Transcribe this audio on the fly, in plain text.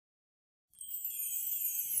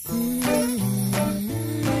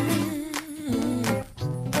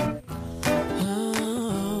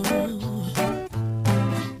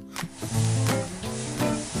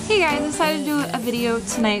Hey guys, I decided to do a video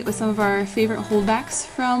tonight with some of our favorite holdbacks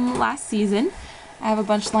from last season. I have a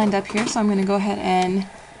bunch lined up here, so I'm going to go ahead and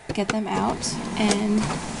get them out. And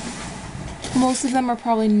most of them are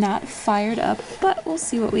probably not fired up, but we'll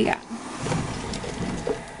see what we got.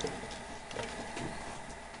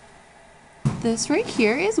 This right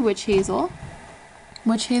here is Witch Hazel.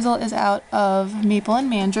 Witch Hazel is out of Maple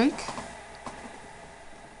and Mandrake.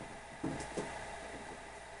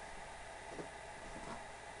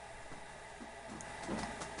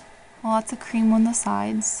 Lots of cream on the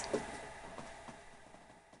sides.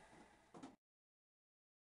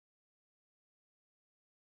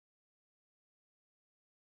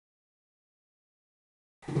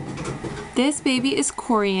 This baby is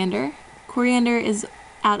Coriander. Coriander is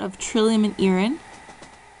out of Trillium and Erin.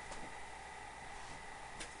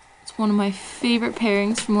 It's one of my favorite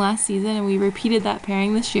pairings from last season, and we repeated that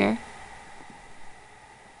pairing this year.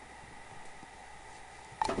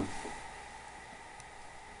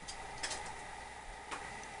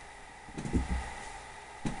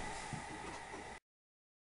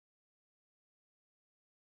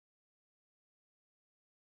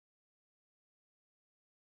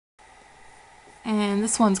 And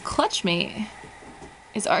this one's Clutchmate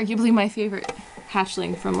is arguably my favorite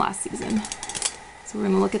hatchling from last season. So we're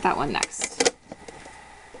going to look at that one next.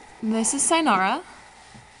 This is Sinara.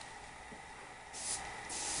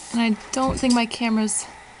 And I don't think my camera's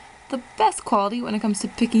the best quality when it comes to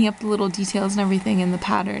picking up the little details and everything in the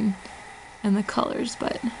pattern and the colors,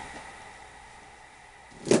 but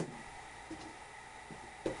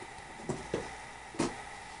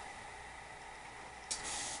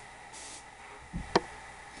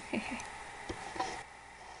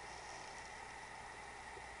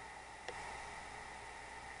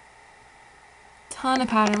ton of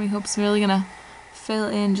pattern. We hope it's really gonna fill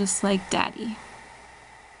in just like Daddy.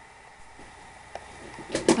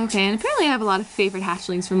 Okay, and apparently I have a lot of favorite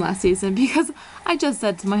hatchlings from last season because I just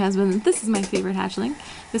said to my husband that this is my favorite hatchling.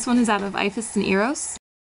 This one is out of Iphis and Eros.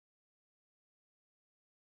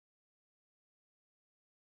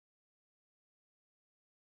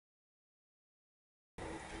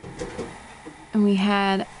 And we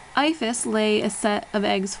had Iphis lay a set of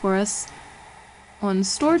eggs for us on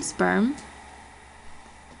stored sperm.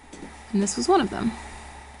 And this was one of them.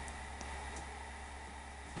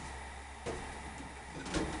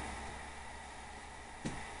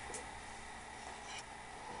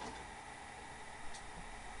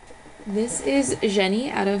 This is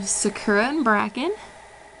Jenny out of Sakura and Bracken.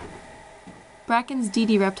 Bracken's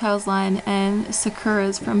Feet Reptiles line and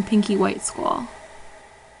Sakura's from Pinky White Squall.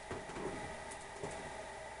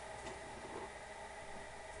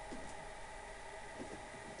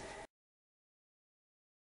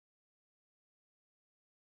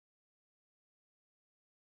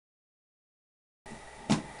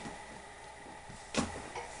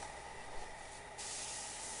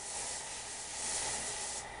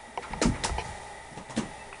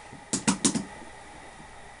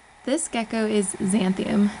 This gecko is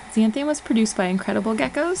Xanthium. Xanthium was produced by Incredible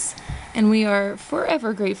Geckos, and we are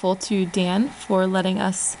forever grateful to Dan for letting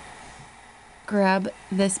us grab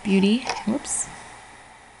this beauty. Whoops.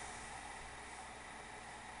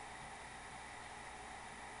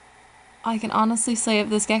 I can honestly say of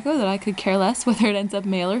this gecko that I could care less whether it ends up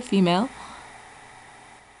male or female.